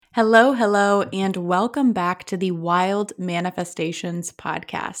Hello, hello, and welcome back to the Wild Manifestations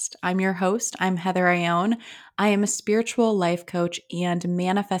podcast. I'm your host. I'm Heather Ione. I am a spiritual life coach and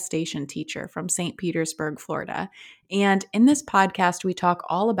manifestation teacher from St. Petersburg, Florida. And in this podcast, we talk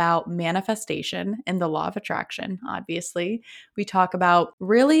all about manifestation and the law of attraction, obviously. We talk about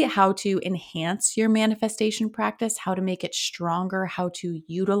really how to enhance your manifestation practice, how to make it stronger, how to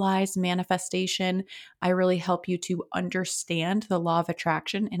utilize manifestation. I really help you to understand the law of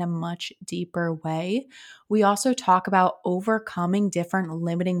attraction in a much deeper way. We also talk about overcoming different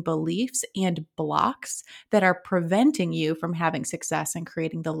limiting beliefs and blocks that are preventing you from having success and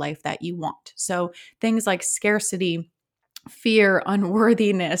creating the life that you want. So things like scarcity, fear,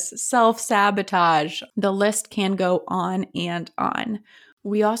 unworthiness, self sabotage. The list can go on and on.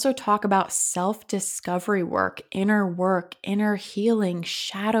 We also talk about self discovery work, inner healing,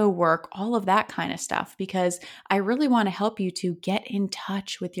 shadow work, all of that kind of stuff, because I really want to help you to get in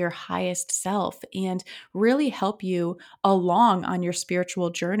touch with your highest self and really help you along on your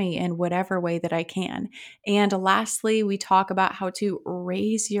spiritual journey in whatever way that I can. And lastly, we talk about how to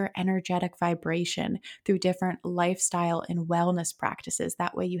raise your energetic vibration through different lifestyle and wellness practices.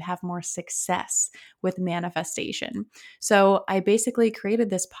 That way, you have more success with manifestation. So I basically created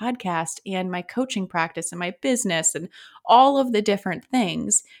this podcast and my coaching practice and my business and all of the different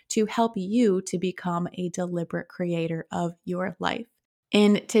things to help you to become a deliberate creator of your life.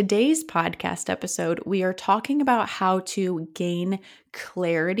 In today's podcast episode, we are talking about how to gain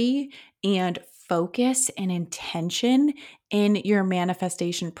clarity and focus and intention in your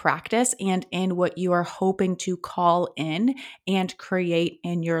manifestation practice and in what you are hoping to call in and create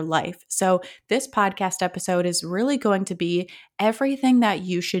in your life. So, this podcast episode is really going to be everything that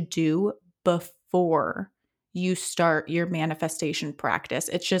you should do before you start your manifestation practice.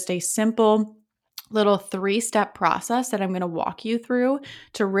 It's just a simple little 3-step process that I'm going to walk you through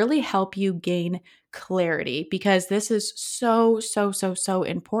to really help you gain clarity, because this is so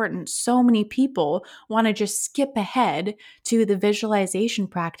important. So many people want to just skip ahead to the visualization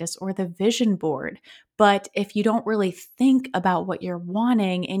practice or the vision board. But if you don't really think about what you're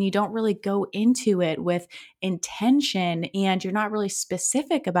wanting and you don't really go into it with intention and you're not really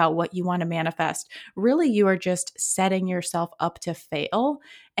specific about what you want to manifest, really you are just setting yourself up to fail.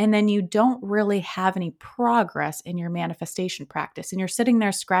 And then you don't really have any progress in your manifestation practice. And you're sitting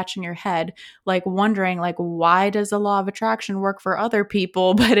there scratching your head, like wondering, like, why does the law of attraction work for other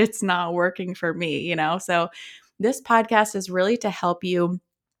people, but it's not working for me? So this podcast is really to help you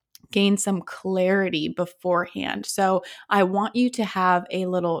gain some clarity beforehand. So I want you to have a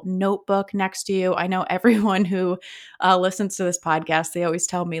little notebook next to you. I know everyone who listens to this podcast, they always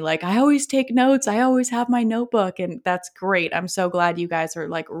tell me, like, I always take notes. I always have my notebook. And that's great. I'm so glad you guys are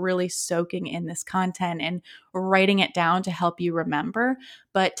like really soaking in this content and writing it down to help you remember.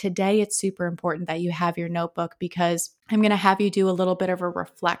 But today it's super important that you have your notebook, because I'm going to have you do a little bit of a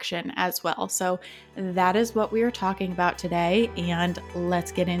reflection as well. So that is what we are talking about today. And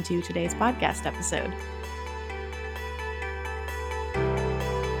let's get into today's podcast episode.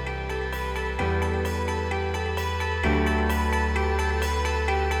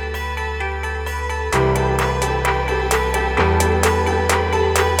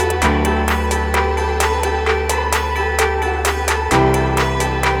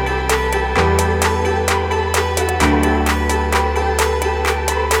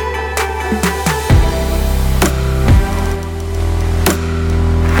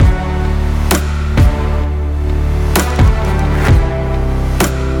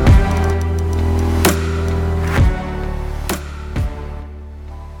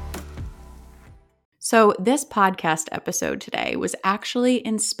 So, this podcast episode today was actually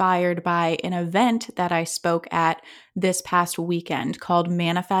inspired by an event that I spoke at this past weekend called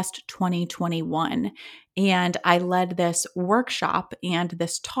Manifest 2021. And I led this workshop and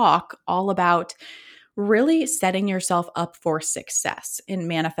this talk all about really setting yourself up for success in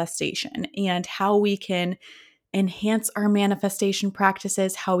manifestation and how we can enhance our manifestation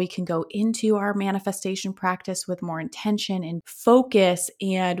practices, how we can go into our manifestation practice with more intention and focus,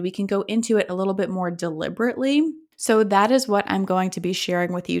 and we can go into it a little bit more deliberately. So that is what I'm going to be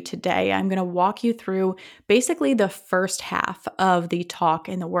sharing with you today. I'm going to walk you through basically the first half of the talk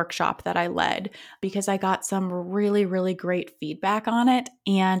in the workshop that I led, because I got some really great feedback on it,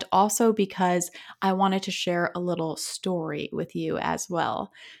 and also because I wanted to share a little story with you as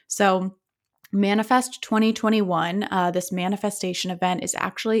well. So Manifest 2021, this manifestation event is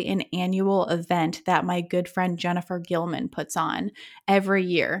actually an annual event that my good friend Jennifer Gilman puts on every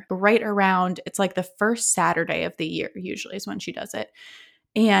year, right around, it's like the first Saturday of the year, usually is when she does it.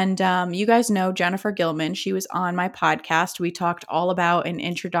 And you guys know Jennifer Gilman. She was on my podcast. We talked all about an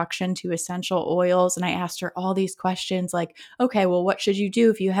introduction to essential oils. And I asked her all these questions like, okay, well, what should you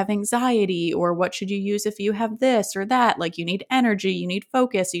do if you have anxiety? Or what should you use if you have this or that? Like, you need energy, you need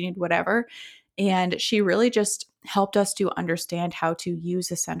focus, you need whatever. And she really just helped us to understand how to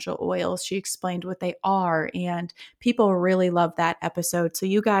use essential oils. She explained what they are, and people really love that episode. So,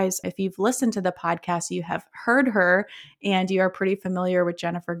 you guys, if you've listened to the podcast, you have heard her and you are pretty familiar with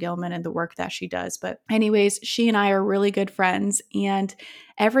Jennifer Gilman and the work that she does. But, anyways, she and I are really good friends. And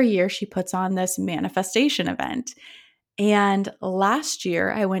every year she puts on this manifestation event. And last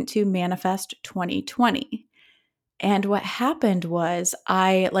year I went to Manifest 2020. And what happened was,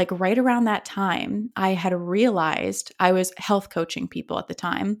 like right around that time, I had realized I was health coaching people at the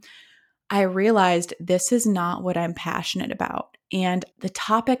time. I realized this is not what I'm passionate about. And the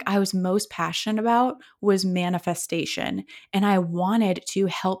topic I was most passionate about was manifestation. And I wanted to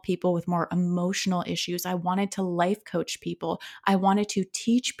help people with more emotional issues. I wanted to life coach people. I wanted to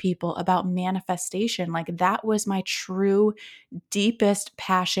teach people about manifestation. Like, that was my true deepest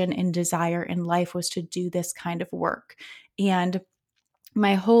passion and desire in life, was to do this kind of work. And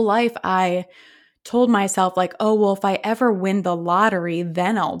my whole life, I told myself like, oh, well, if I ever win the lottery,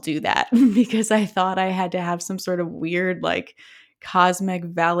 then I'll do that because I thought I had to have some sort of weird, like, cosmic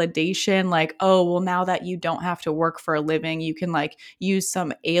validation. Like, oh, well, now that you don't have to work for a living, you can like use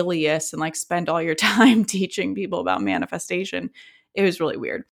some alias and like spend all your time teaching people about manifestation. It was really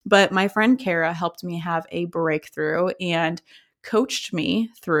weird. But my friend Kara helped me have a breakthrough and coached me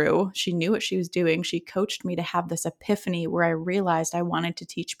through. She knew what she was doing. She coached me to have this epiphany where I realized I wanted to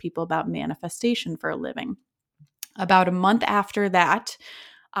teach people about manifestation for a living. About a month after that,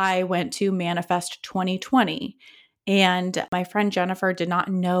 I went to Manifest 2020. And my friend Jennifer did not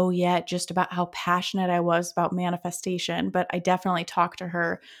know yet just about how passionate I was about manifestation, but I definitely talked to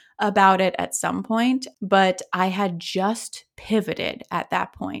her about it at some point. But I had just pivoted at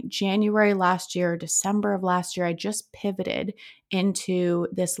that point. January last year, December of last year, I just pivoted into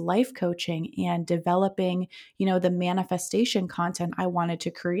this life coaching and developing, the manifestation content I wanted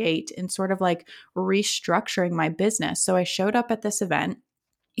to create and sort of like restructuring my business. So I showed up at this event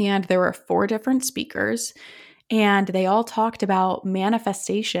and there were 4 different speakers. And they all talked about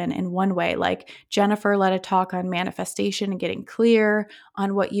manifestation in one way. Like, Jennifer led a talk on manifestation and getting clear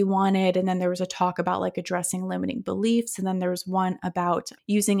on what you wanted. And then there was a talk about like addressing limiting beliefs. And then there was one about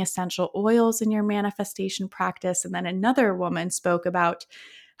using essential oils in your manifestation practice. And then another woman spoke about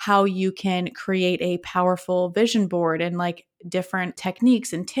how you can create a powerful vision board and like different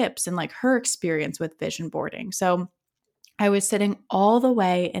techniques and tips and like her experience with vision boarding. So I was sitting all the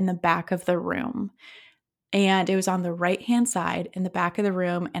way in the back of the room. And it was on the right-hand side in the back of the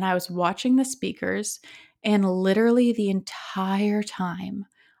room. And I was watching the speakers. And literally the entire time,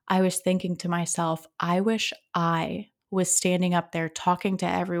 I was thinking to myself, I wish I was standing up there talking to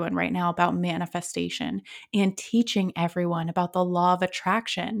everyone right now about manifestation and teaching everyone about the law of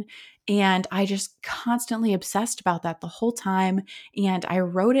attraction. And I just constantly obsessed about that the whole time. And I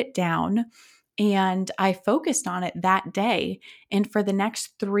wrote it down. And I focused on it that day. And for the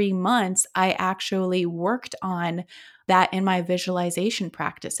next 3 months, I actually worked on that in my visualization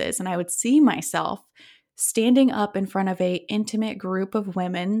practices. And I would see myself standing up in front of a intimate group of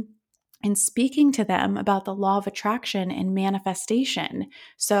women and speaking to them about the law of attraction and manifestation.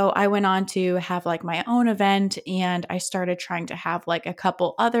 So I went on to have like my own event, and I started trying to have like a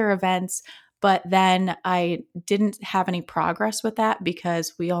couple other events. But then I didn't have any progress with that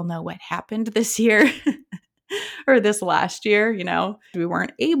because we all know what happened this year or this last year. We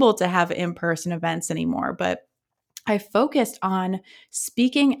weren't able to have in-person events anymore. But I focused on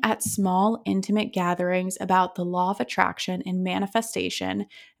speaking at small, intimate gatherings about the law of attraction and manifestation,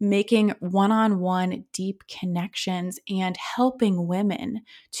 making one-on-one deep connections, and helping women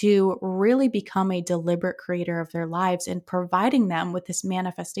to really become a deliberate creator of their lives and providing them with this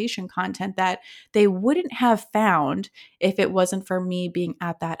manifestation content that they wouldn't have found if it wasn't for me being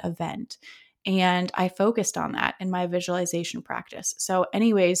at that event. And I focused on that in my visualization practice. So,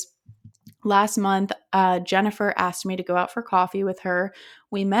 anyways, last month, Jennifer asked me to go out for coffee with her.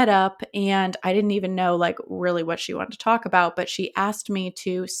 We met up, and I didn't even know like really what she wanted to talk about, but she asked me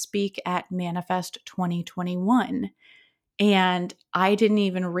to speak at Manifest 2021. And I didn't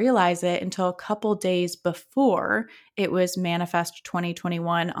even realize it until a couple days before it was Manifest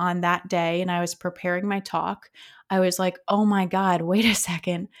 2021 on that day. And I was preparing my talk. I was like, oh my God, wait a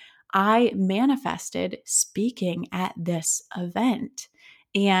second. I manifested speaking at this event.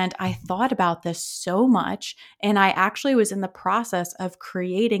 And I thought about this so much. And I actually was in the process of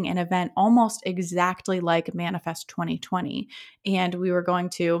creating an event almost exactly like Manifest 2020. And we were going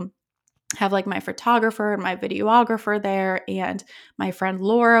to have like my photographer and my videographer there, and my friend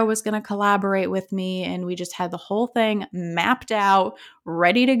Laura was going to collaborate with me, and we just had the whole thing mapped out,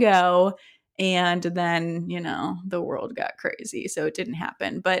 ready to go. And then, the world got crazy, so it didn't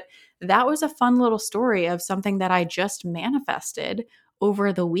happen. But that was a fun little story of something that I just manifested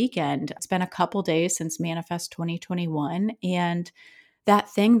over the weekend. It's been a couple days since Manifest 2021, and that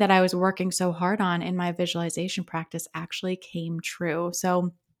thing that I was working so hard on in my visualization practice actually came true.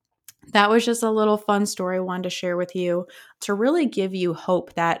 So that was just a little fun story I wanted to share with you to really give you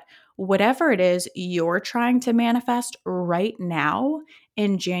hope that whatever it is you're trying to manifest right now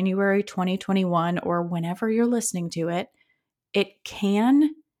in January 2021 or whenever you're listening to it, it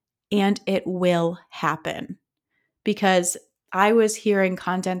can and it will happen. Because I was hearing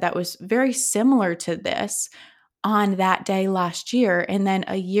content that was very similar to this on that day last year. And then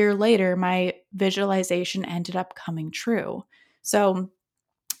a year later, my visualization ended up coming true. So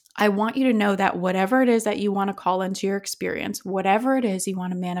I want you to know that whatever it is that you want to call into your experience, whatever it is you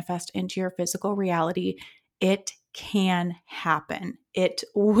want to manifest into your physical reality, it can happen. It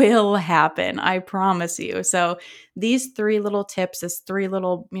will happen. I promise you. So these three little tips, this three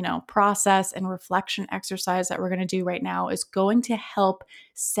little, process and reflection exercise that we're going to do right now is going to help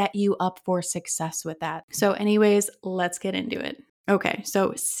set you up for success with that. So anyways, let's get into it. Okay.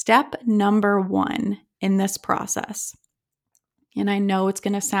 So step number 1 in this process, and I know it's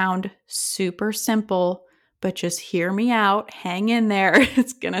going to sound super simple, but just hear me out. Hang in there.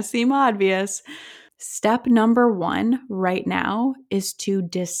 It's going to seem obvious. Step number 1 right now is to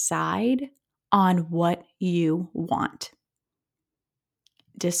decide on what you want.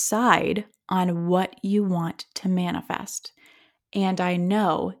 Decide on what you want to manifest. And I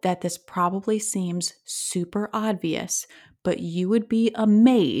know that this probably seems super obvious, but you would be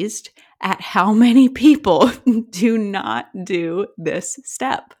amazed at how many people do not do this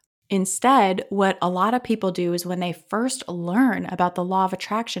step. Instead, what a lot of people do is when they first learn about the law of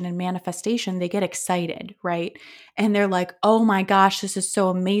attraction and manifestation, they get excited, right? And they're like, oh my gosh, this is so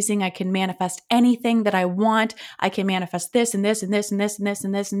amazing. I can manifest anything that I want. I can manifest this and this and this and this and this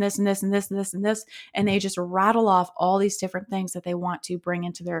and this and this and this and this and this and this. And they just rattle off all these different things that they want to bring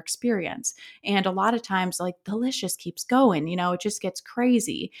into their experience. And a lot of times, like the list just keeps going, it just gets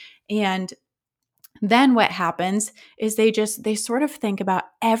crazy. And then what happens is they sort of think about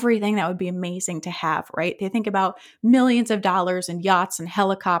everything that would be amazing to have, right? They think about millions of dollars and yachts and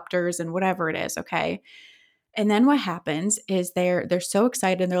helicopters and whatever it is, okay? And then what happens is they're so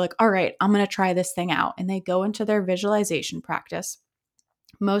excited and they're like, "All right, I'm going to try this thing out." And they go into their visualization practice,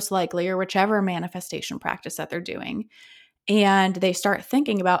 most likely, or whichever manifestation practice that they're doing. And they start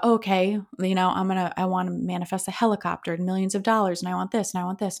thinking about, okay, I want to manifest a helicopter and millions of dollars, and I want this, and I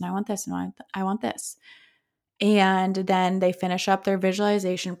want this, and I want this, and I want this. And then they finish up their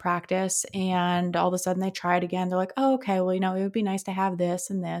visualization practice, and all of a sudden they try it again. They're like, oh, okay, well, it would be nice to have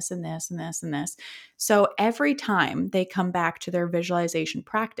this and this and this and this and this. So every time they come back to their visualization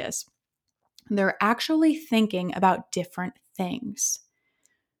practice, they're actually thinking about different things.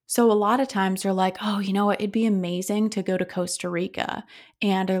 So a lot of times they're like, oh, you know what? It'd be amazing to go to Costa Rica.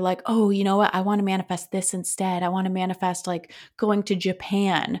 And they're like, oh, you know what? I want to manifest this instead. I want to manifest like going to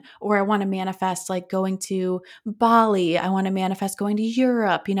Japan, or I want to manifest like going to Bali. I want to manifest going to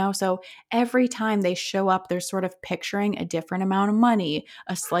Europe, So every time they show up, they're sort of picturing a different amount of money,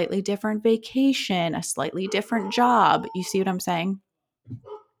 a slightly different vacation, a slightly different job. You see what I'm saying?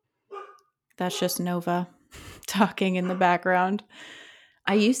 That's just Nova talking in the background.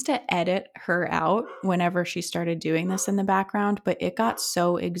 I used to edit her out whenever she started doing this in the background, but it got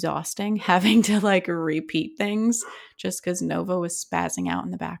so exhausting having to like repeat things just because Nova was spazzing out in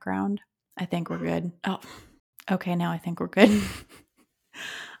the background. I think we're good. Oh, okay. Now I think we're good.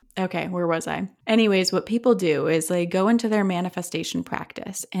 Okay, where was I? Anyways, what people do is they go into their manifestation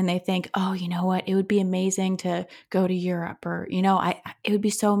practice and they think, oh, you know what? It would be amazing to go to Europe, or, it would be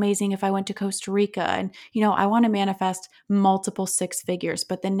so amazing if I went to Costa Rica. And, I want to manifest multiple 6 figures.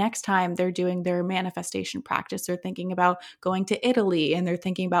 But the next time they're doing their manifestation practice, they're thinking about going to Italy, and they're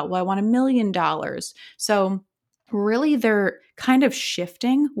thinking about, well, I want $1 million. So really, they're kind of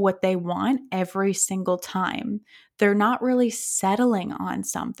shifting what they want every single time. They're not really settling on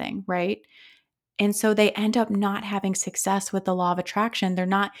something, right? And so they end up not having success with the law of attraction. They're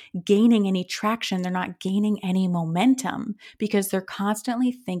not gaining any traction. They're not gaining any momentum because they're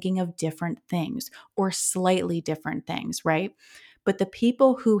constantly thinking of different things or slightly different things, right? But the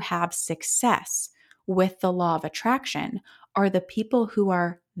people who have success with the law of attraction are the people who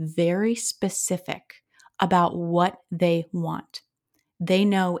are very specific about what they want. They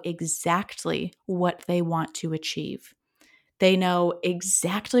know exactly what they want to achieve. They know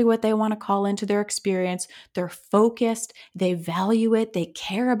exactly what they want to call into their experience. They're focused. They value it. They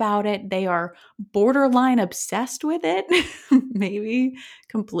care about it. They are borderline obsessed with it, maybe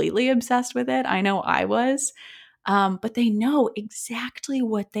completely obsessed with it. I know I was. But they know exactly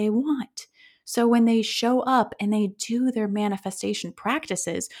what they want. So when they show up and they do their manifestation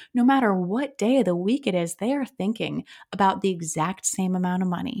practices, no matter what day of the week it is, they are thinking about the exact same amount of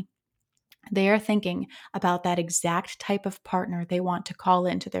money. They are thinking about that exact type of partner they want to call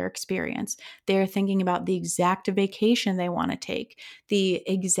into their experience. They are thinking about the exact vacation they want to take, the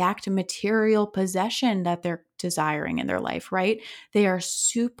exact material possession that they're desiring in their life, right? They are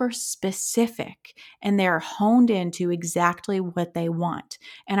super specific and they're honed into exactly what they want.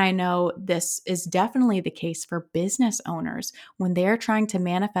 And I know this is definitely the case for business owners. When they're trying to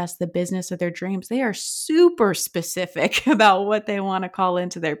manifest the business of their dreams, they are super specific about what they want to call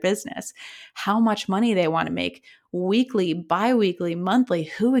into their business, how much money they want to make weekly, bi-weekly, monthly,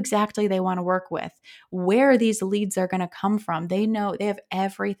 who exactly they want to work with, where these leads are going to come from. They know, they have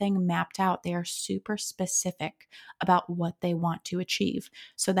everything mapped out. They are super specific about what they want to achieve.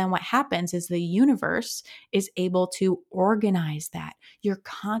 So then what happens is the universe is able to organize that. You're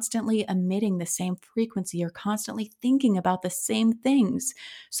constantly emitting the same frequency. You're constantly thinking about the same things.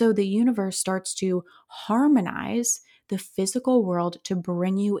 So the universe starts to harmonize the physical world to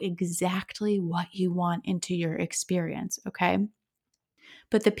bring you exactly what you want into your experience, okay?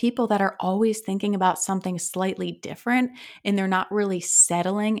 But the people that are always thinking about something slightly different and they're not really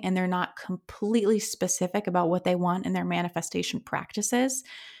settling and they're not completely specific about what they want in their manifestation practices,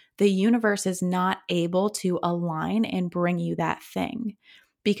 the universe is not able to align and bring you that thing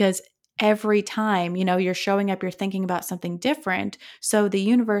because every time, you're showing up, you're thinking about something different. So the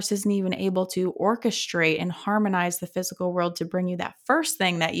universe isn't even able to orchestrate and harmonize the physical world to bring you that first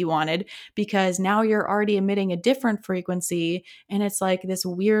thing that you wanted because now you're already emitting a different frequency. And it's like this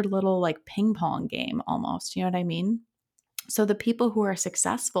weird little like ping pong game almost. You know what I mean? So the people who are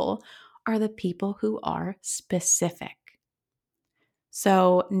successful are the people who are specific.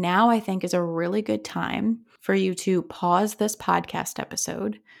 So now I think is a really good time for you to pause this podcast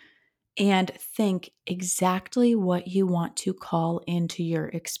episode and think exactly what you want to call into your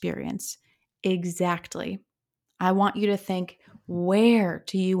experience. Exactly. I want you to think, where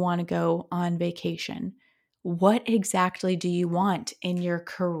do you want to go on vacation? What exactly do you want in your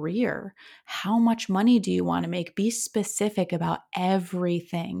career? How much money do you want to make? Be specific about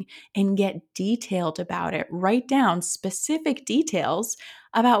everything and get detailed about it. Write down specific details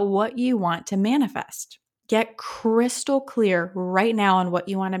about what you want to manifest. Get crystal clear right now on what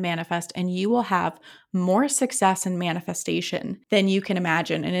you want to manifest, and you will have more success in manifestation than you can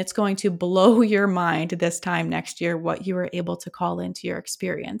imagine. And it's going to blow your mind this time next year what you were able to call into your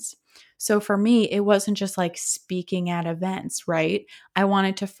experience. So for me, it wasn't just like speaking at events, right? I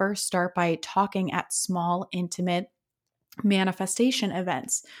wanted to first start by talking at small, intimate manifestation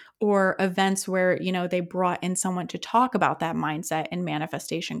events or events where, they brought in someone to talk about that mindset and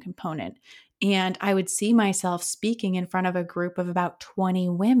manifestation component. And I would see myself speaking in front of a group of about 20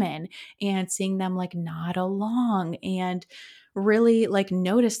 women and seeing them like nod along and really like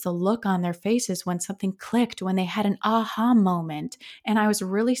notice the look on their faces when something clicked, when they had an aha moment. And I was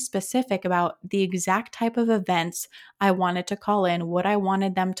really specific about the exact type of events I wanted to call in, what I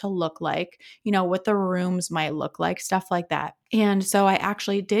wanted them to look like, what the rooms might look like, stuff like that. And so I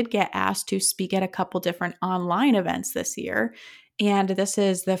actually did get asked to speak at a couple different online events this year. And this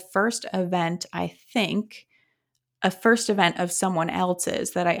is the first event, I think, a first event of someone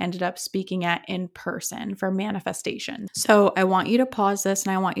else's that I ended up speaking at in person for manifestation. So I want you to pause this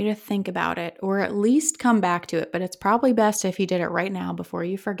and I want you to think about it or at least come back to it. But it's probably best if you did it right now before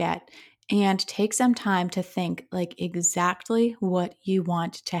you forget and take some time to think like exactly what you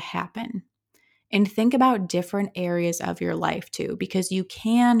want to happen. And think about different areas of your life too, because you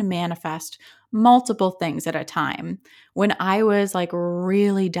can manifest multiple things at a time. When I was like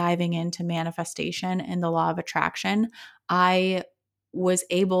really diving into manifestation and the law of attraction, I was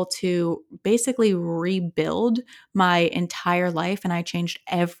able to basically rebuild my entire life and I changed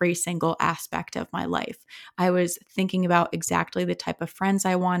every single aspect of my life. I was thinking about exactly the type of friends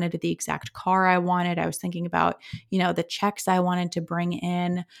I wanted, the exact car I wanted. I was thinking about, the checks I wanted to bring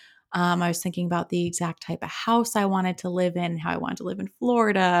in. I was thinking about the exact type of house I wanted to live in, how I wanted to live in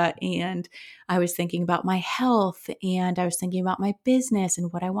Florida. And I was thinking about my health, and I was thinking about my business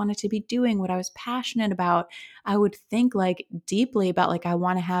and what I wanted to be doing, what I was passionate about. I would think like deeply about like, I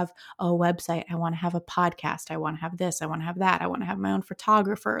want to have a website, I want to have a podcast, I want to have this, I want to have that, I want to have my own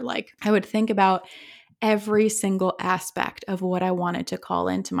photographer. Like I would think about every single aspect of what I wanted to call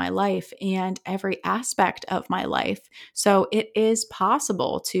into my life and every aspect of my life. So it is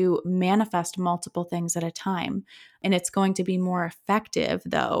possible to manifest multiple things at a time. And it's going to be more effective,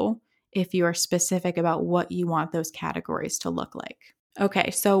 though, if you are specific about what you want those categories to look like.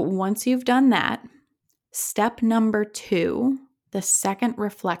 Okay, so once you've done that, step number 2, the second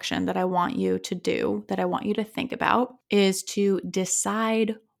reflection that I want you to do, that I want you to think about, is to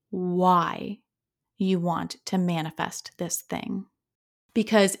decide why you want to manifest this thing.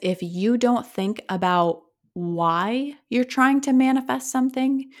 Because if you don't think about why you're trying to manifest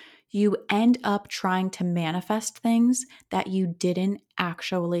something, you end up trying to manifest things that you didn't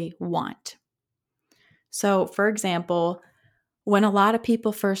actually want. So, for example, when a lot of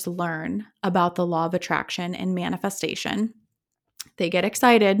people first learn about the law of attraction and manifestation, they get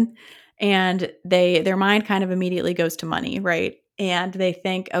excited and their mind kind of immediately goes to money, right? And they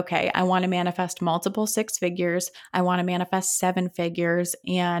think, okay, I want to manifest multiple 6 figures. I want to manifest 7 figures.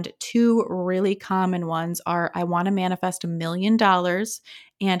 And 2 really common ones are I want to manifest $1 million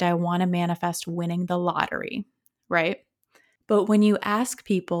and I want to manifest winning the lottery, right? But when you ask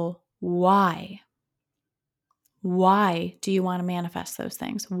people why do you want to manifest those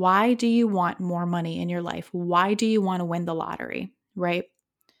things? Why do you want more money in your life? Why do you want to win the lottery, right?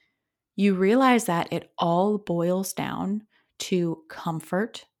 You realize that it all boils down to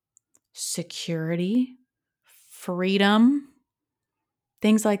comfort, security, freedom,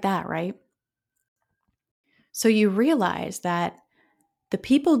 things like that, right? So you realize that the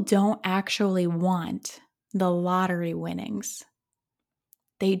people don't actually want the lottery winnings.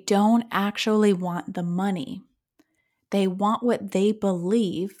 They don't actually want the money. They want what they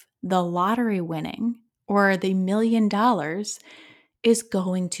believe the lottery winning or the $1 million is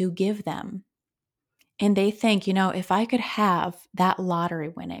going to give them. And they think, if I could have that lottery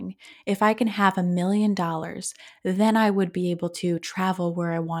winning, if I can have $1 million, then I would be able to travel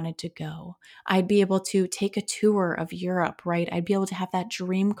where I wanted to go. I'd be able to take a tour of Europe, right? I'd be able to have that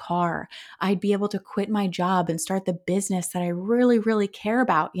dream car. I'd be able to quit my job and start the business that I really, really care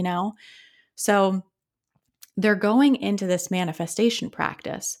about, So they're going into this manifestation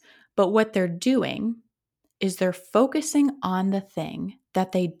practice, but what they're doing is they're focusing on the thing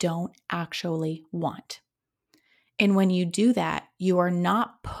that they don't actually want. And when you do that, you are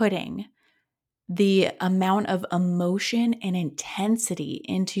not putting the amount of emotion and intensity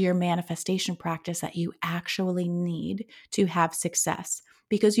into your manifestation practice that you actually need to have success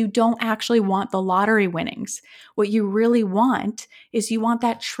because you don't actually want the lottery winnings. What you really want is you want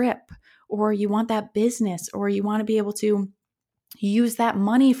that trip, or you want that business, or you want to be able to use that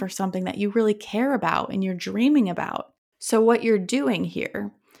money for something that you really care about and you're dreaming about. So, what you're doing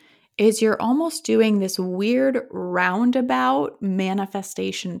here is you're almost doing this weird roundabout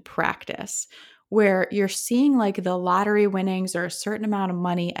manifestation practice where you're seeing like the lottery winnings or a certain amount of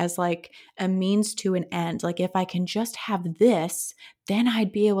money as like a means to an end. Like, if I can just have this, then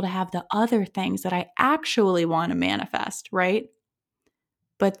I'd be able to have the other things that I actually want to manifest, right?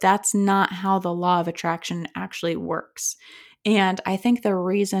 But that's not how the law of attraction actually works. And I think the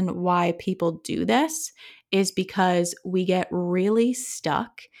reason why people do this is because we get really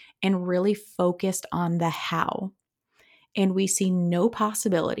stuck and really focused on the how. And we see no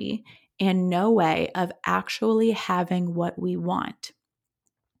possibility and no way of actually having what we want.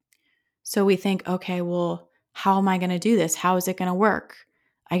 So we think, okay, well, how am I going to do this? How is it going to work?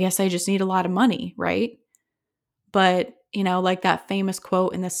 I guess I just need a lot of money, right? But, like that famous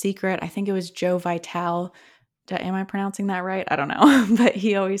quote in The Secret, I think it was Joe Vitale. Am I pronouncing that right? I don't know. But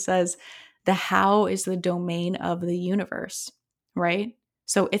he always says, the how is the domain of the universe, right?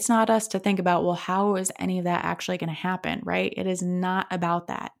 So it's not us to think about, well, how is any of that actually going to happen, right? It is not about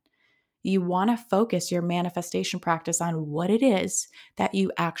that. You want to focus your manifestation practice on what it is that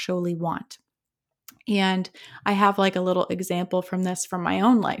you actually want. And I have like a little example from this from my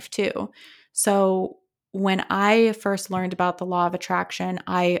own life too. So when I first learned about the law of attraction,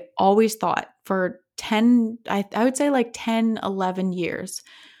 I always thought for 10, I would say like 10, 11 years,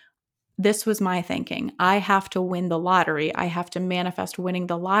 this was my thinking. I have to win the lottery. I have to manifest winning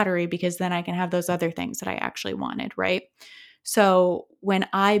the lottery because then I can have those other things that I actually wanted, right? So when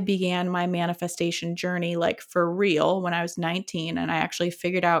I began my manifestation journey, like for real, when I was 19 and I actually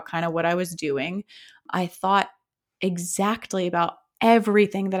figured out kind of what I was doing, I thought exactly about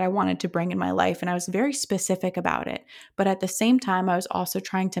everything that I wanted to bring in my life. And I was very specific about it. But at the same time, I was also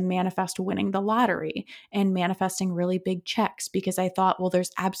trying to manifest winning the lottery and manifesting really big checks because I thought, well,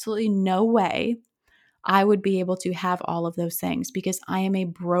 there's absolutely no way I would be able to have all of those things because I am a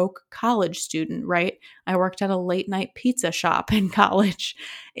broke college student, right? I worked at a late night pizza shop in college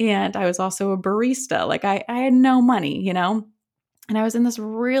and I was also a barista. Like I had no money, and I was in this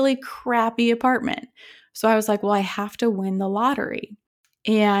really crappy apartment. So I was like, well, I have to win the lottery.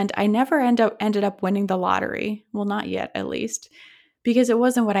 And I never ended up winning the lottery. Well, not yet, at least, because it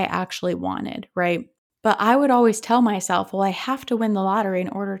wasn't what I actually wanted, right? But I would always tell myself, well, I have to win the lottery in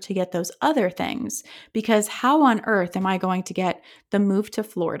order to get those other things. Because how on earth am I going to get the move to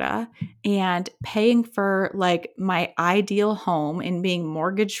Florida and paying for like my ideal home and being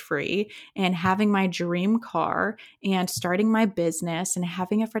mortgage free and having my dream car and starting my business and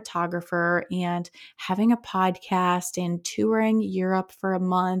having a photographer and having a podcast and touring Europe for a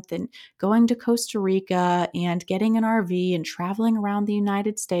month and going to Costa Rica and getting an RV and traveling around the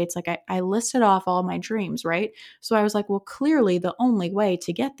United States? Like I listed off all my dreams, right? So I was like, well, clearly the only way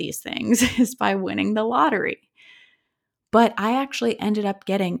to get these things is by winning the lottery. But I actually ended up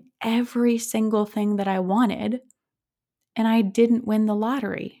getting every single thing that I wanted, and I didn't win the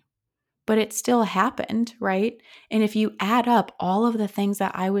lottery. But it still happened, right? And if you add up all of the things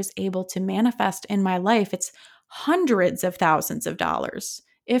that I was able to manifest in my life, it's hundreds of thousands of dollars,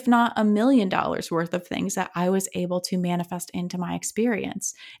 if not $1 million worth of things that I was able to manifest into my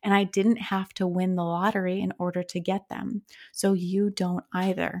experience. And I didn't have to win the lottery in order to get them. So you don't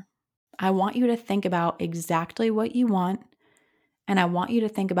either. I want you to think about exactly what you want, and I want you to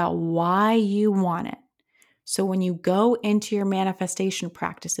think about why you want it. So when you go into your manifestation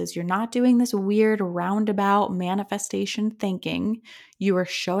practices, you're not doing this weird roundabout manifestation thinking. You are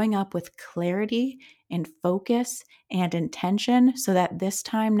showing up with clarity and focus and intention so that this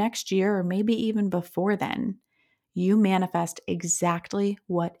time next year, or maybe even before then, you manifest exactly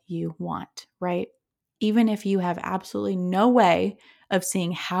what you want, right? Even if you have absolutely no way of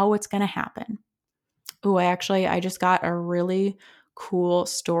seeing how it's going to happen. Oh, I just got a really cool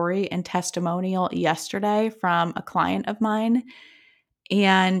story and testimonial yesterday from a client of mine.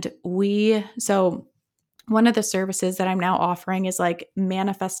 And so one of the services that I'm now offering is like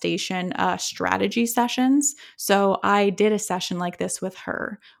manifestation strategy sessions. So I did a session like this with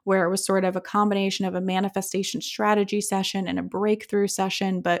her where it was sort of a combination of a manifestation strategy session and a breakthrough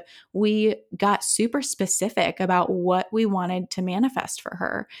session. But we got super specific about what we wanted to manifest for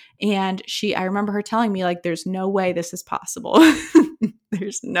her. And I remember her telling me, like, there's no way this is possible.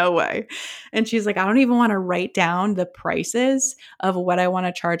 There's no way. And she's like, I don't even want to write down the prices of what I want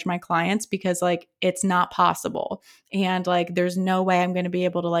to charge my clients because like it's not possible. And like there's no way I'm going to be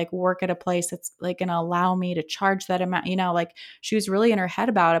able to like work at a place that's like going to allow me to charge that amount. Like she was really in her head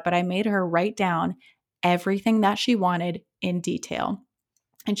about it, but I made her write down everything that she wanted in detail.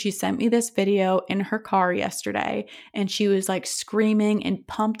 And she sent me this video in her car yesterday, and she was like screaming and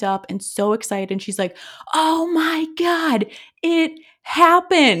pumped up and so excited. And she's like, oh my God, it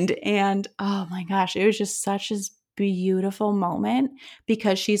happened. And oh my gosh, it was just such a beautiful moment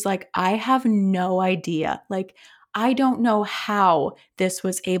because she's like, I have no idea. Like, I don't know how this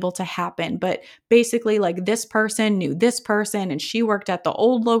was able to happen, but basically, like, this person knew this person and she worked at the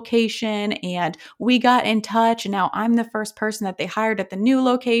old location and we got in touch. And now I'm the first person that they hired at the new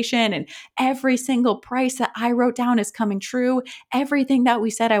location. And every single price that I wrote down is coming true. Everything that we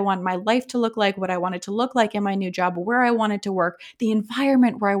said I want my life to look like, what I wanted to look like in my new job, where I wanted to work, the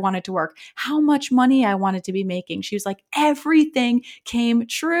environment where I wanted to work, how much money I wanted to be making. She was like, everything came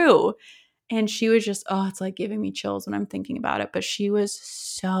true. And she was just, oh, it's like giving me chills when I'm thinking about it. But she was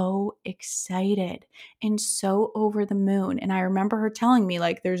so excited and so over the moon. And I remember her telling me,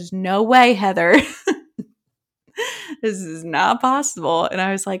 like, there's no way, Heather, this is not possible. And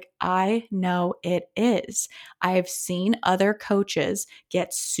I was like, I know it is. I've seen other coaches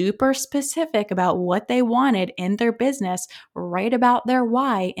get super specific about what they wanted in their business, write about their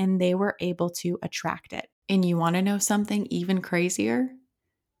why, and they were able to attract it. And you want to know something even crazier?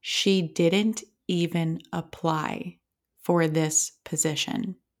 She didn't even apply for this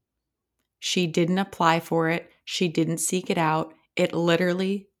position. She didn't apply for it. She didn't seek it out. It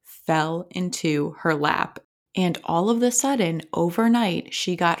literally fell into her lap. And all of a sudden, overnight,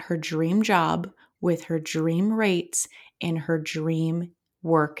 she got her dream job with her dream rates in her dream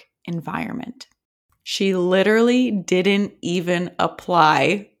work environment. She literally didn't even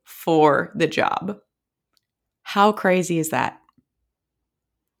apply for the job. How crazy is that?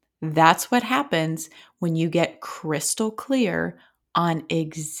 That's what happens when you get crystal clear on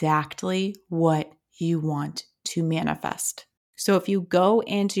exactly what you want to manifest. So if you go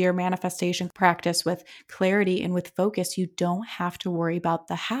into your manifestation practice with clarity and with focus, you don't have to worry about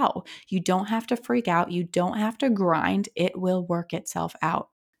the how. You don't have to freak out. You don't have to grind. It will work itself out.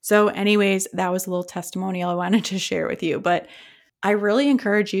 So anyways, that was a little testimonial I wanted to share with you, but I really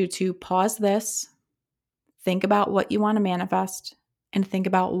encourage you to pause this, think about what you want to manifest, and think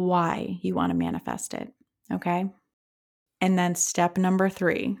about why you want to manifest it. Okay. And then step number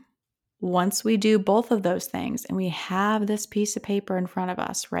 3, once we do both of those things and we have this piece of paper in front of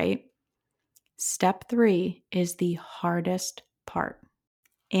us, right? Step 3 is the hardest part,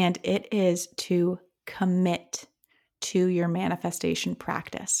 and it is to commit to your manifestation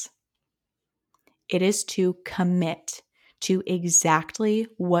practice. It is to commit to exactly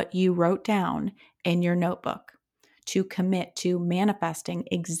what you wrote down in your notebook, to commit to manifesting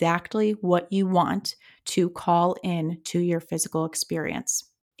exactly what you want to call in to your physical experience.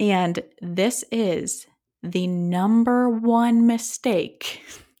 And this is the number one mistake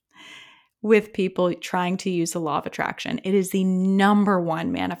with people trying to use the law of attraction. It is the number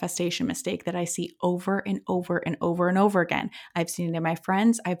one manifestation mistake that I see over and over and over and over again. I've seen it in my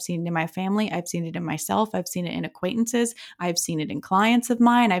friends. I've seen it in my family. I've seen it in myself. I've seen it in acquaintances. I've seen it in clients of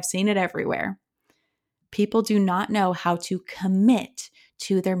mine. I've seen it everywhere. People do not know how to commit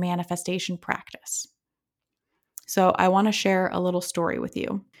to their manifestation practice. So I want to share a little story with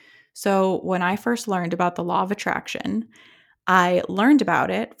you. So when I first learned about the law of attraction, I learned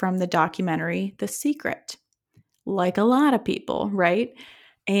about it from the documentary The Secret, like a lot of people, right?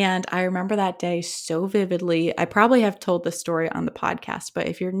 And I remember that day so vividly. I probably have told this story on the podcast, but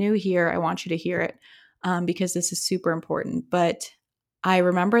if you're new here, I want you to hear it because this is super important. But I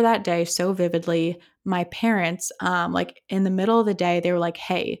remember that day so vividly. My parents, like in the middle of the day, they were like,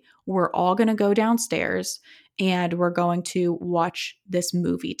 hey, we're all going to go downstairs and we're going to watch this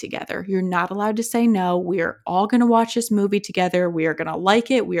movie together. You're not allowed to say no. We are all going to watch this movie together. We are going to like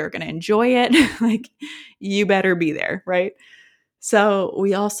it. We are going to enjoy it. Like, you better be there, right? So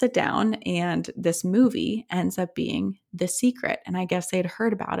we all sit down, and this movie ends up being The Secret. And I guess they'd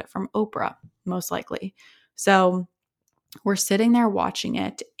heard about it from Oprah, most likely. So we're sitting there watching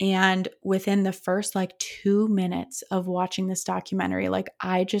it, and within the first like 2 minutes of watching this documentary, like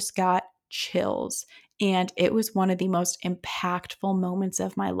I just got chills. And it was one of the most impactful moments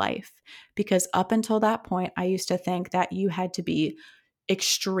of my life, because up until that point, I used to think that you had to be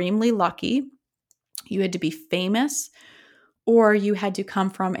extremely lucky, you had to be famous, or you had to come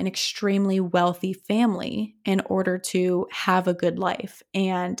from an extremely wealthy family in order to have a good life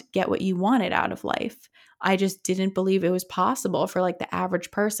and get what you wanted out of life. I just didn't believe it was possible for like the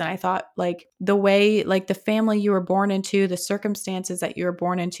average person. I thought like the way, like the family you were born into, the circumstances that you were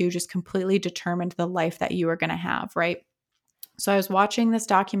born into just completely determined the life that you were going to have, right? So I was watching this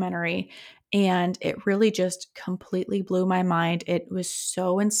documentary, and it really just completely blew my mind. It was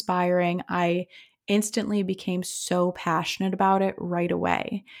so inspiring. I instantly became so passionate about it right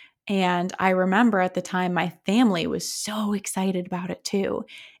away. And I remember at the time, my family was so excited about it too.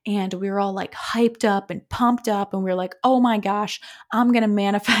 And we were all like hyped up and pumped up. And we were like, oh my gosh, I'm going to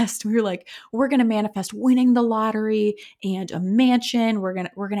manifest. We were like, we're going to manifest winning the lottery and a mansion. We're going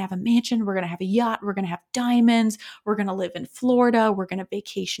to have a mansion. We're going to have a yacht. We're going to have diamonds. We're going to live in Florida. We're going to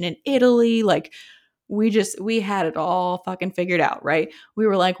vacation in Italy. Like, we had it all fucking figured out, right? We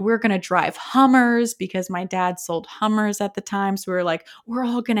were like, we're going to drive Hummers because my dad sold Hummers at the time. So we were like, we're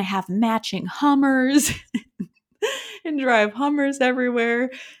all going to have matching Hummers and drive Hummers everywhere.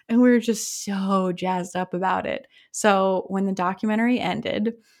 And we were just so jazzed up about it. So when the documentary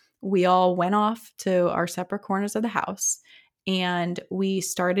ended, we all went off to our separate corners of the house, and we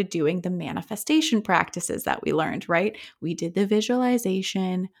started doing the manifestation practices that we learned, right? We did the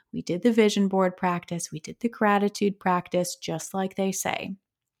visualization, we did the vision board practice, we did the gratitude practice, just like they say.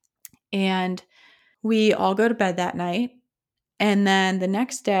 And we all go to bed that night. And then the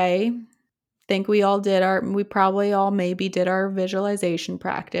next day, think we probably all maybe did our visualization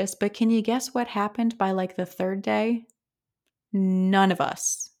practice. But can you guess what happened by like the third day? None of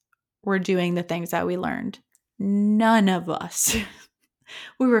us were doing the things that we learned. None of us.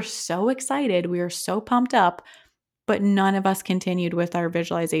 We were so excited. We were so pumped up, but none of us continued with our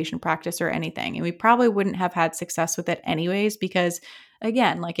visualization practice or anything. And we probably wouldn't have had success with it anyways, because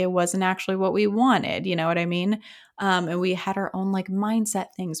again, like it wasn't actually what we wanted. You know what I mean? And we had our own like mindset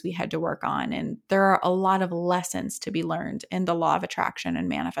things we had to work on. And there are a lot of lessons to be learned in the law of attraction and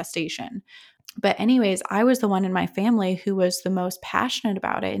manifestation. But anyways, I was the one in my family who was the most passionate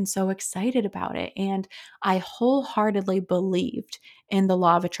about it and so excited about it. And I wholeheartedly believed in the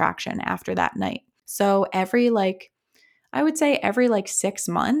law of attraction after that night. So every like I would say every like 6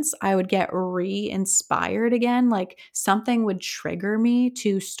 months, I would get re-inspired again. Like something would trigger me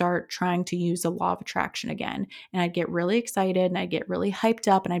to start trying to use the law of attraction again. And I'd get really excited and I'd get really hyped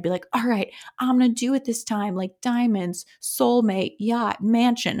up and I'd be like, all right, I'm going to do it this time. Like diamonds, soulmate, yacht,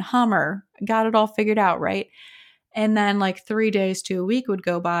 mansion, Hummer, got it all figured out, right? And then like 3 days to a week would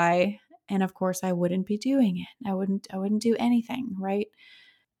go by. And of course, I wouldn't be doing it. I wouldn't do anything, right?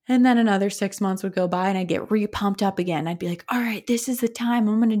 And then another 6 months would go by and I'd get re-pumped up again. I'd be like, all right, this is the time.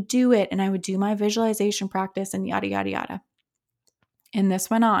 I'm going to do it. And I would do my visualization practice and yada, yada, yada. And this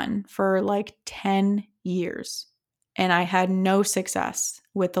went on for like 10 years. And I had no success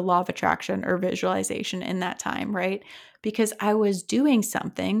with the law of attraction or visualization in that time, right? Because I was doing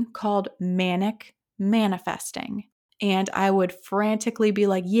something called manic manifesting. And I would frantically be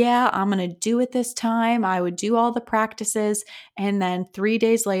like, yeah, I'm going to do it this time. I would do all the practices. And then 3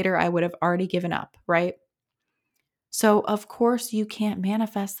 days later, I would have already given up, right? So, of course, you can't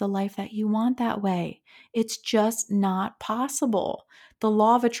manifest the life that you want that way. It's just not possible. The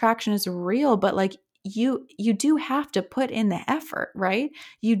law of attraction is real, but like you do have to put in the effort, right?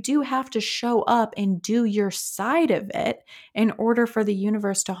 You do have to show up and do your side of it in order for the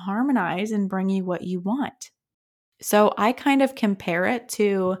universe to harmonize and bring you what you want. So, I kind of compare it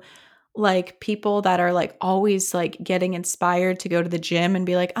to like people that are like always like getting inspired to go to the gym and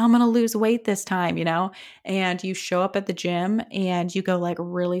be like, I'm going to lose weight this time, and you show up at the gym and you go like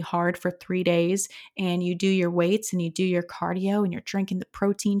really hard for 3 days and you do your weights and you do your cardio and you're drinking the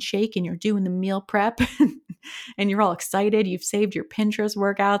protein shake and you're doing the meal prep and you're all excited. You've saved your Pinterest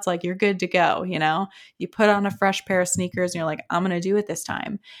workouts, like you're good to go. You put on a fresh pair of sneakers and you're like, I'm going to do it this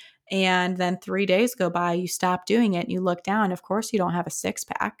time. And then 3 days go by, you stop doing it and you look down. Of course, you don't have a six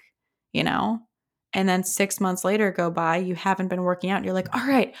pack, you know? And then 6 months later go by, you haven't been working out. And you're like, all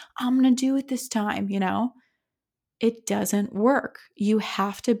right, I'm going to do it this time. It doesn't work. You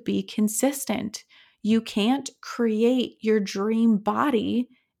have to be consistent. You can't create your dream body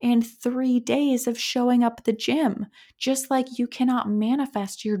in 3 days of showing up at the gym, just like you cannot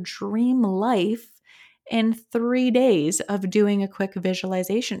manifest your dream life in 3 days of doing a quick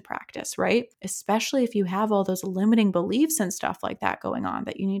visualization practice, right? Especially if you have all those limiting beliefs and stuff like that going on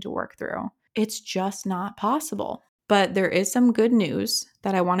that you need to work through. It's just not possible. But there is some good news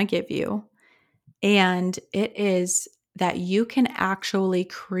that I want to give you. And it is that you can actually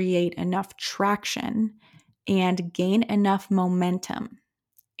create enough traction and gain enough momentum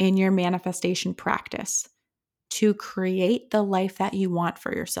in your manifestation practice to create the life that you want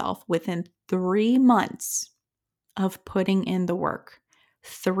for yourself within 3 months of putting in the work,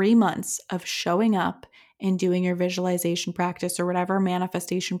 3 months of showing up and doing your visualization practice or whatever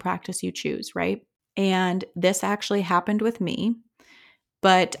manifestation practice you choose, right? And this actually happened with me.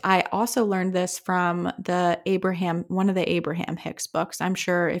 But I also learned this from one of the Abraham Hicks books. I'm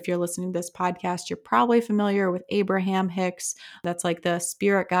sure if you're listening to this podcast, you're probably familiar with Abraham Hicks. That's like the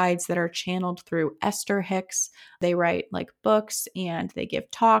spirit guides that are channeled through Esther Hicks. They write like books and they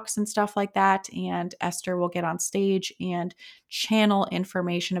give talks and stuff like that. And Esther will get on stage and channel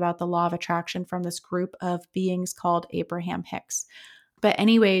information about the law of attraction from this group of beings called Abraham Hicks. But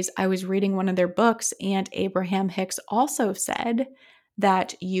anyways, I was reading one of their books and Abraham Hicks also said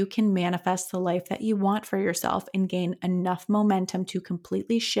that you can manifest the life that you want for yourself and gain enough momentum to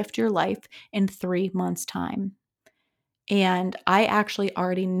completely shift your life in 3 months' time. And I actually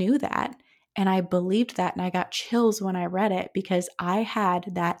already knew that. And I believed that. And I got chills when I read it because I had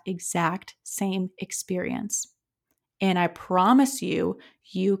that exact same experience. And I promise you,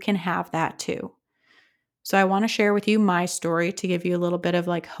 you can have that too. So I want to share with you my story to give you a little bit of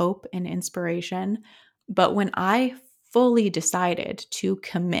like hope and inspiration. But when I fully decided to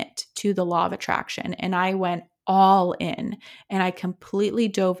commit to the law of attraction and I went all in and I completely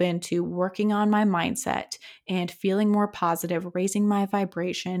dove into working on my mindset and feeling more positive, raising my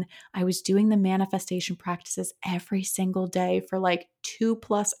vibration, I was doing the manifestation practices every single day for like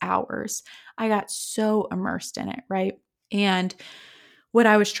 2+ hours. I got so immersed in it, right? And what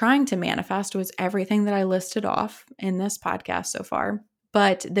I was trying to manifest was everything that I listed off in this podcast so far.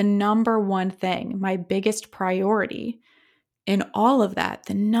 But the number one thing, my biggest priority in all of that,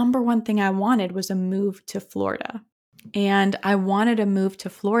 the number one thing I wanted was a move to Florida. And I wanted to move to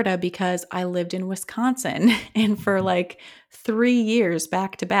Florida because I lived in Wisconsin. And for like 3 years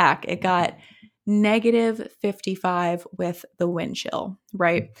back to back, it got -55 with the wind chill,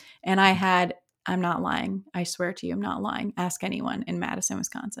 right? And I'm not lying. I swear to you, I'm not lying. Ask anyone in Madison,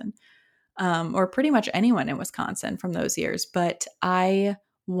 Wisconsin, or pretty much anyone in Wisconsin from those years. But I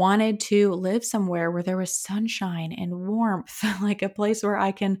wanted to live somewhere where there was sunshine and warmth, like a place where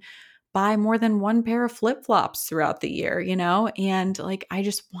I can buy more than one pair of flip-flops throughout the year, And like I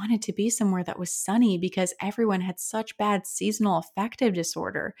just wanted to be somewhere that was sunny because everyone had such bad seasonal affective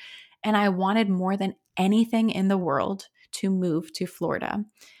disorder. And I wanted more than anything in the world to move to Florida.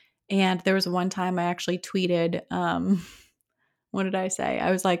 And there was one time I actually tweeted, what did I say?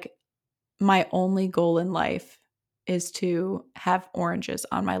 I was like, my only goal in life is to have oranges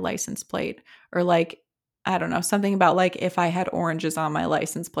on my license plate, or like, I don't know, something about like if I had oranges on my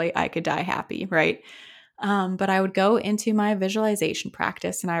license plate, I could die happy, right? But I would go into my visualization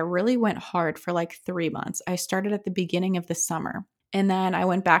practice and I really went hard for like 3 months. I started at the beginning of the summer and then I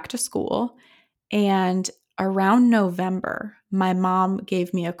went back to school. And around November, my mom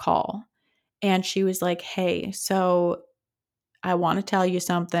gave me a call and she was like, "Hey, so I want to tell you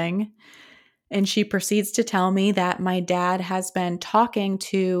something." And she proceeds to tell me that my dad has been talking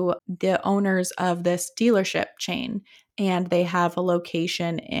to the owners of this dealership chain, and they have a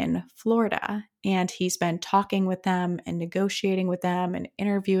location in Florida. And he's been talking with them and negotiating with them and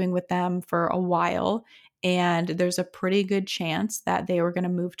interviewing with them for a while. And there's a pretty good chance that they were going to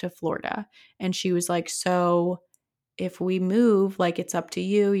move to Florida. And she was like, "So if we move, like it's up to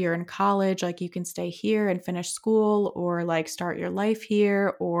you. You're in college, like you can stay here and finish school or like start your life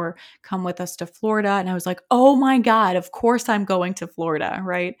here or come with us to Florida." And I was like, "Oh my God, of course I'm going to Florida,"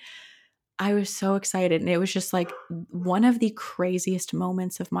 right? I was so excited. And it was just like one of the craziest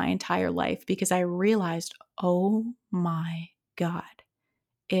moments of my entire life because I realized, oh my God,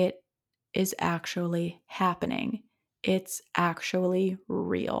 it is actually happening. It's actually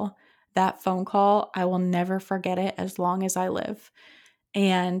real. That phone call, I will never forget it as long as I live.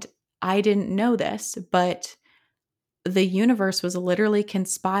 And I didn't know this, but the universe was literally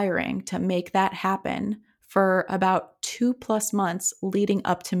conspiring to make that happen for about 2+ months leading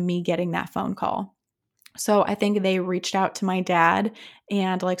up to me getting that phone call. So I think they reached out to my dad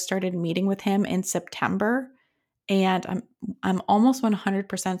and like started meeting with him in September, and I'm almost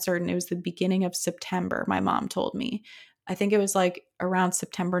 100% certain it was the beginning of September, my mom told me. I think it was like around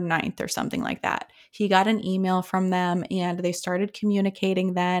September 9th or something like that. He got an email from them and they started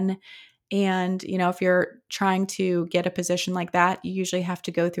communicating then. And, if you're trying to get a position like that, you usually have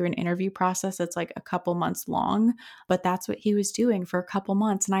to go through an interview process that's like a couple months long. But that's what he was doing for a couple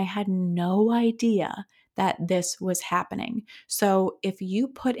months. And I had no idea that this was happening. So if you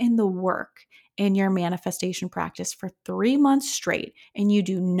put in the work in your manifestation practice for 3 months straight and you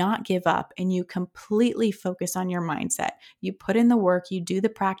do not give up and you completely focus on your mindset, you put in the work, you do the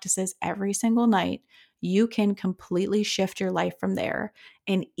practices every single night, you can completely shift your life from there.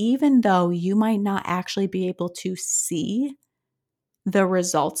 And even though you might not actually be able to see the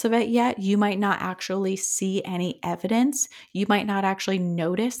results of it yet, you might not actually see any evidence, you might not actually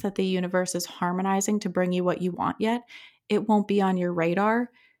notice that the universe is harmonizing to bring you what you want yet, it won't be on your radar.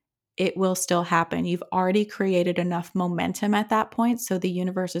 It will still happen. You've already created enough momentum at that point, so the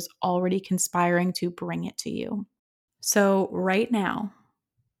universe is already conspiring to bring it to you. So, right now,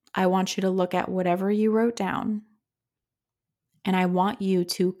 I want you to look at whatever you wrote down, and I want you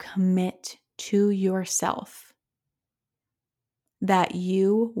to commit to yourself that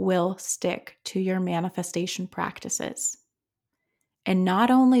you will stick to your manifestation practices. And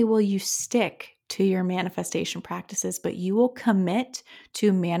not only will you stick to your manifestation practices, but you will commit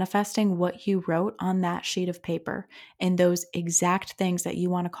to manifesting what you wrote on that sheet of paper and those exact things that you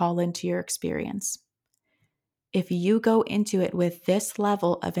want to call into your experience. If you go into it with this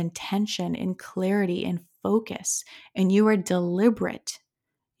level of intention and clarity and focus, and you are deliberate,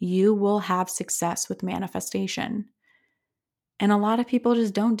 you will have success with manifestation. And a lot of people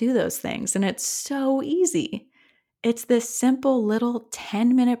just don't do those things, and it's so easy. It's this simple little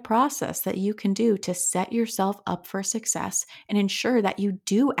 10-minute process that you can do to set yourself up for success and ensure that you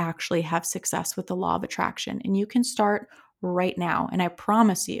do actually have success with the law of attraction. And you can start right now. And I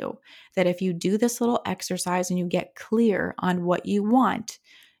promise you that if you do this little exercise and you get clear on what you want,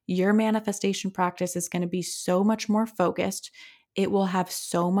 your manifestation practice is going to be so much more focused. It will have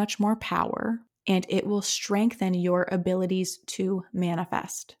so much more power and it will strengthen your abilities to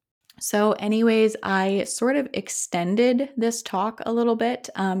manifest. So, anyways, I sort of extended this talk a little bit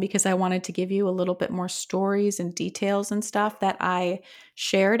because I wanted to give you a little bit more stories and details and stuff that I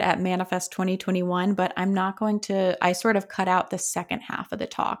shared at Manifest 2021. But I'm not going to, I sort of cut out the second half of the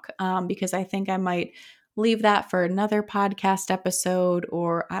talk because I think I might leave that for another podcast episode,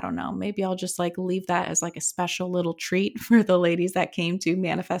 or I don't know, maybe I'll just like leave that as like a special little treat for the ladies that came to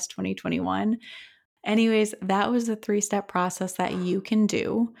Manifest 2021. Anyways, that was a 3-step process that you can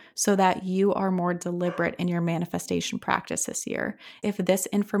do so that you are more deliberate in your manifestation practice this year. If this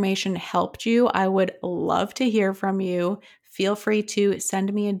information helped you, I would love to hear from you. feel free to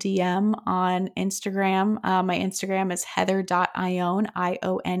send me a DM on Instagram. My Instagram is heather.ione,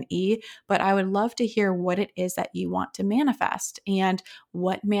 IONE, but I would love to hear what it is that you want to manifest and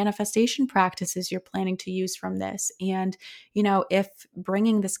what manifestation practices you're planning to use from this. And, if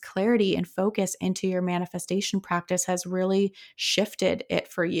bringing this clarity and focus into your manifestation practice has really shifted it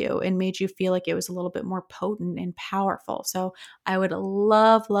for you and made you feel like it was a little bit more potent and powerful. So I would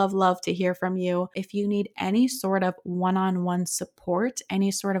love, love, love to hear from you. If you need any sort of one-on-one support,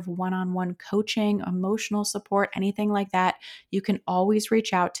 any sort of one-on-one coaching, emotional support, anything like that, you can always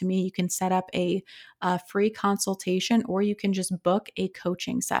reach out to me. You can set up a free consultation, or you can just book a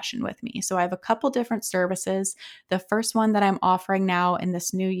coaching session with me. So I have a couple different services. The first one that I'm offering now in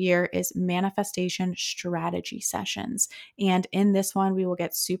this new year is manifestation strategy sessions. And in this one, we will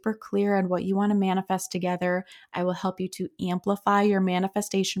get super clear on what you want to manifest together. I will help you to amplify your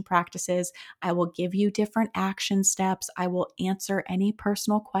manifestation practices. I will give you different action steps. I will answer any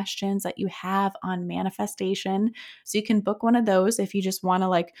personal questions that you have on manifestation. So you can book one of those if you just want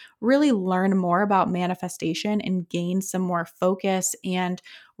to really learn more about manifestation and gain some more focus and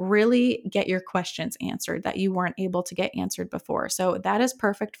really get your questions answered that you weren't able to get answered before. So that is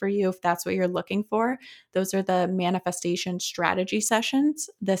perfect for you if that's what you're looking for. Those are the manifestation strategy sessions.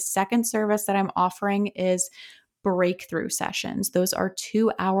 The second service that I'm offering is breakthrough sessions. Those are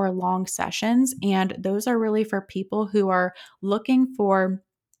 2-hour long sessions, and those are really for people who are looking for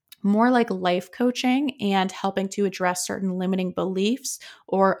more like life coaching and helping to address certain limiting beliefs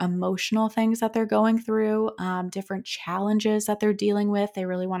or emotional things that they're going through, different challenges that they're dealing with. They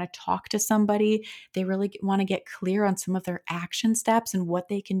really want to talk to somebody. They really want to get clear on some of their action steps and what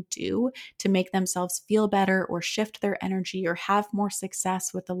they can do to make themselves feel better or shift their energy or have more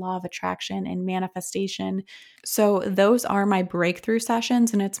success with the law of attraction and manifestation. So, those are my breakthrough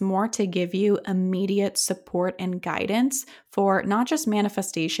sessions, and it's more to give you immediate support and guidance for not just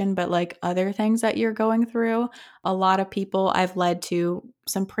manifestation, but like other things that you're going through. A lot of people I've led to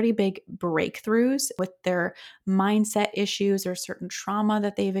some pretty big breakthroughs with their mindset issues or certain trauma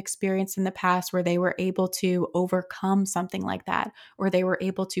that they've experienced in the past, where they were able to overcome something like that, or they were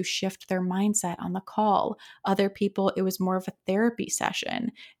able to shift their mindset on the call. Other people, it was more of a therapy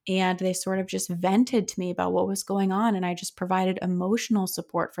session, and they sort of just vented to me about what was going on, and I just provided emotional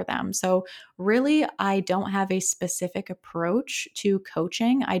support for them. So really, I don't have a specific approach to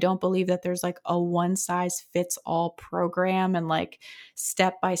coaching. I don't believe that there's like a one size fits all program and like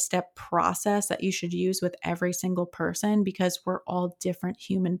step by step process that you should use with every single person, because we're all different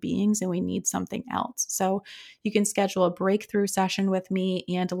human beings and we need something else. So you can schedule a breakthrough session with me.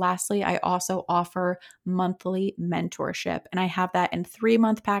 And lastly, I also offer monthly mentorship, and I have that in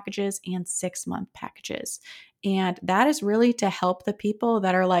 3-month packages and 6-month packages. And that is really to help the people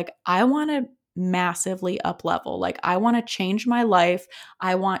that are like, I want to massively up level. Like, I want to change my life.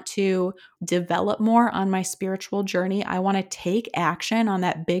 I want to develop more on my spiritual journey. I want to take action on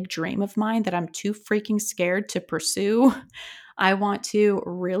that big dream of mine that I'm too freaking scared to pursue. I want to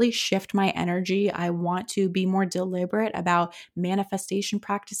really shift my energy. I want to be more deliberate about manifestation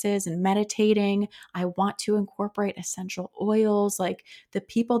practices and meditating. I want to incorporate essential oils, like the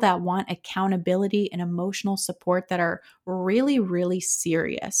people that want accountability and emotional support that are really, really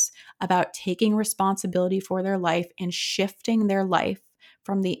serious about taking responsibility for their life and shifting their life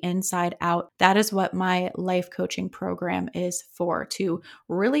from the inside out. That is what my life coaching program is for, to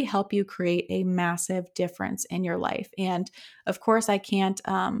really help you create a massive difference in your life. And of course, I can't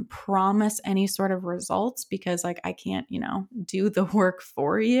promise any sort of results, because I can't, do the work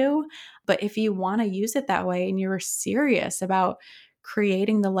for you. But if you want to use it that way and you're serious about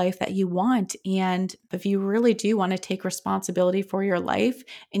creating the life that you want, and if you really do want to take responsibility for your life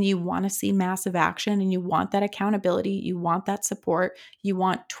and you want to see massive action and you want that accountability, you want that support, you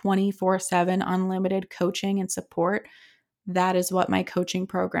want 24/7 unlimited coaching and support, that is what my coaching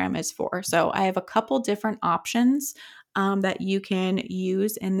program is for. So I have a couple different options that you can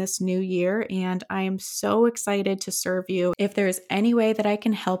use in this new year, and I am so excited to serve you. If there's any way that I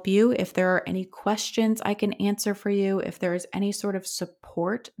can help you, if there are any questions I can answer for you, if there is any sort of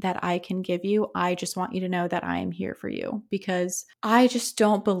support that I can give you, I just want you to know that I am here for you, because I just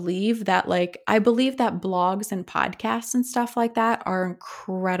don't believe that, I believe that blogs and podcasts and stuff like that are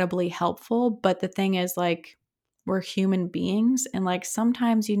incredibly helpful. But the thing is, we're human beings, and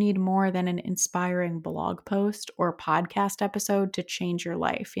sometimes you need more than an inspiring blog post or podcast episode to change your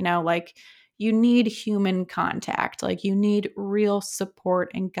life. You need human contact, you need real support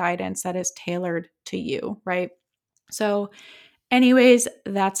and guidance that is tailored to you, right? So Anyways,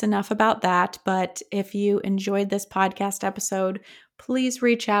 that's enough about that. But if you enjoyed this podcast episode, please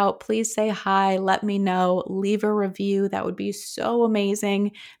reach out. Please say hi. Let me know. Leave a review. That would be so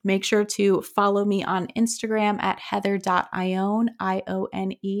amazing. Make sure to follow me on Instagram at heather.ione,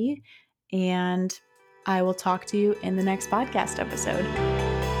 IONE. And I will talk to you in the next podcast episode.